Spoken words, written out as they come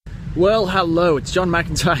Well, hello, it's John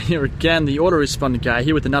McIntyre here again, the autoresponder guy,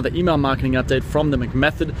 here with another email marketing update from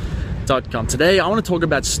themcmethod.com. Today, I want to talk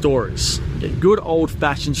about stories. Okay, good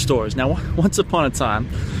old-fashioned stories. Now, once upon a time,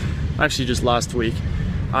 actually just last week,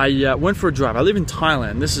 I went for a drive. I live in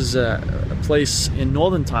Thailand. This is a place in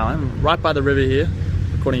northern Thailand, right by the river here,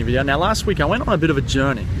 recording a video. Now, last week, I went on a bit of a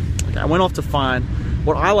journey. Okay, I went off to find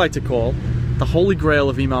what I like to call the holy grail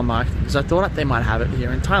of email marketing, because I thought they might have it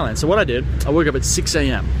here in Thailand. So what I did, I woke up at 6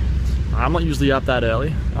 a.m. I'm not usually up that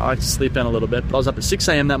early. I like to sleep in a little bit, but I was up at 6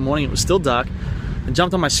 a.m. that morning. It was still dark, and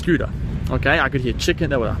jumped on my scooter. Okay, I could hear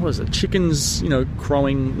chickens,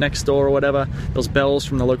 crowing next door or whatever. Those bells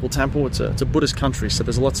from the local temple. It's a Buddhist country, so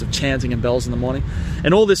there's lots of chanting and bells in the morning.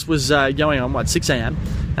 And all this was going on at 6 a.m.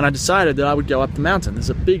 And I decided that I would go up the mountain. There's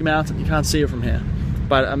a big mountain. You can't see it from here,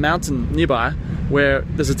 but a mountain nearby where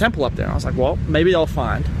there's a temple up there. I was like, well, maybe I'll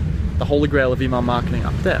find the holy grail of email marketing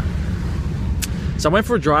up there. So I went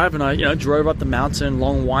for a drive, and I, drove up the mountain,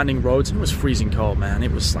 long winding roads, and it was freezing cold, man.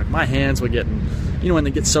 It was like my hands were getting, when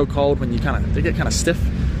they get so cold, when they get kind of stiff.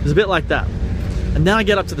 It was a bit like that. And then I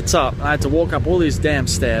get up to the top, and I had to walk up all these damn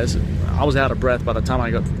stairs. I was out of breath by the time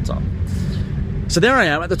I got to the top. So there I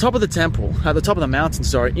am at the top of the temple, at the top of the mountain,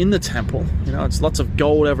 in the temple. It's lots of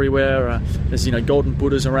gold everywhere. There's, golden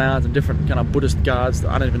Buddhas around and different kind of Buddhist guards.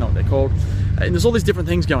 I don't even know what they're called. And there's all these different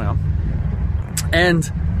things going on.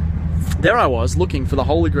 And there I was looking for the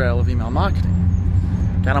holy grail of email marketing.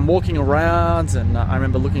 And I'm walking around, and I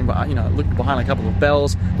remember looking behind a couple of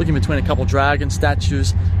bells, looking between a couple of dragon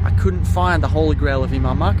statues. I couldn't find the holy grail of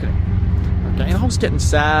email marketing. Okay, and I was getting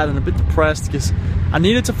sad and a bit depressed because I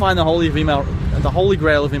needed to find the holy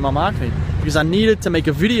grail of email marketing, because I needed to make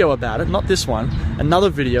a video about it, not this one, another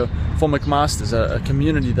video for McMasters, a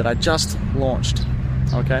community that I just launched.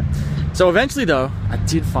 Okay, so eventually though, I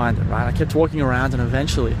did find it, right? I kept walking around, and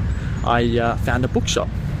eventually I found a bookshop,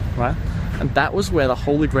 right? And that was where the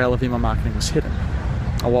holy grail of email marketing was hidden.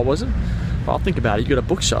 And what was it? Well, think about it. You got a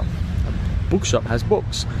bookshop. A bookshop has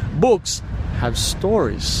books. Books have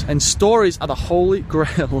stories. And stories are the holy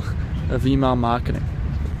grail of email marketing.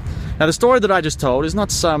 Now, the story that I just told is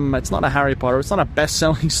it's not a Harry Potter, it's not a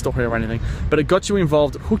best-selling story or anything, but it got you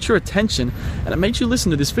involved, it hooked your attention, and it made you listen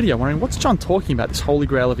to this video wondering, what's John talking about, this holy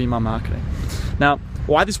grail of email marketing? Now,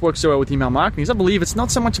 why this works so well with email marketing is I believe it's not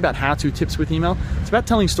so much about how-to tips with email, it's about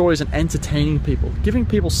telling stories and entertaining people, giving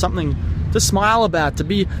people something to smile about, to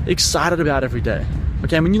be excited about every day.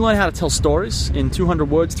 Okay, when you learn how to tell stories in 200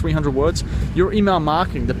 words, 300 words, your email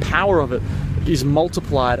marketing, the power of it is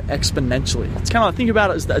multiplied exponentially. It's kind of, think about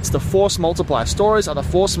it as it's the force multiplier. Stories are the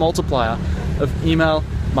force multiplier of email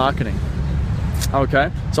marketing.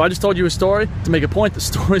 Okay, so I just told you a story to make a point that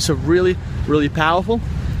stories are really, really powerful.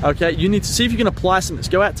 Okay, you need to see if you can apply some of this.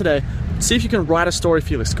 Go out today, see if you can write a story for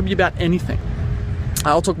your list. It could be about anything.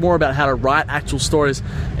 I'll talk more about how to write actual stories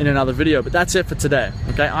in another video, but that's it for today.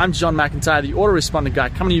 Okay, I'm John McIntyre, the autoresponder guy,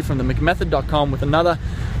 coming to you from themcmethod.com with another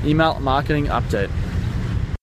email marketing update.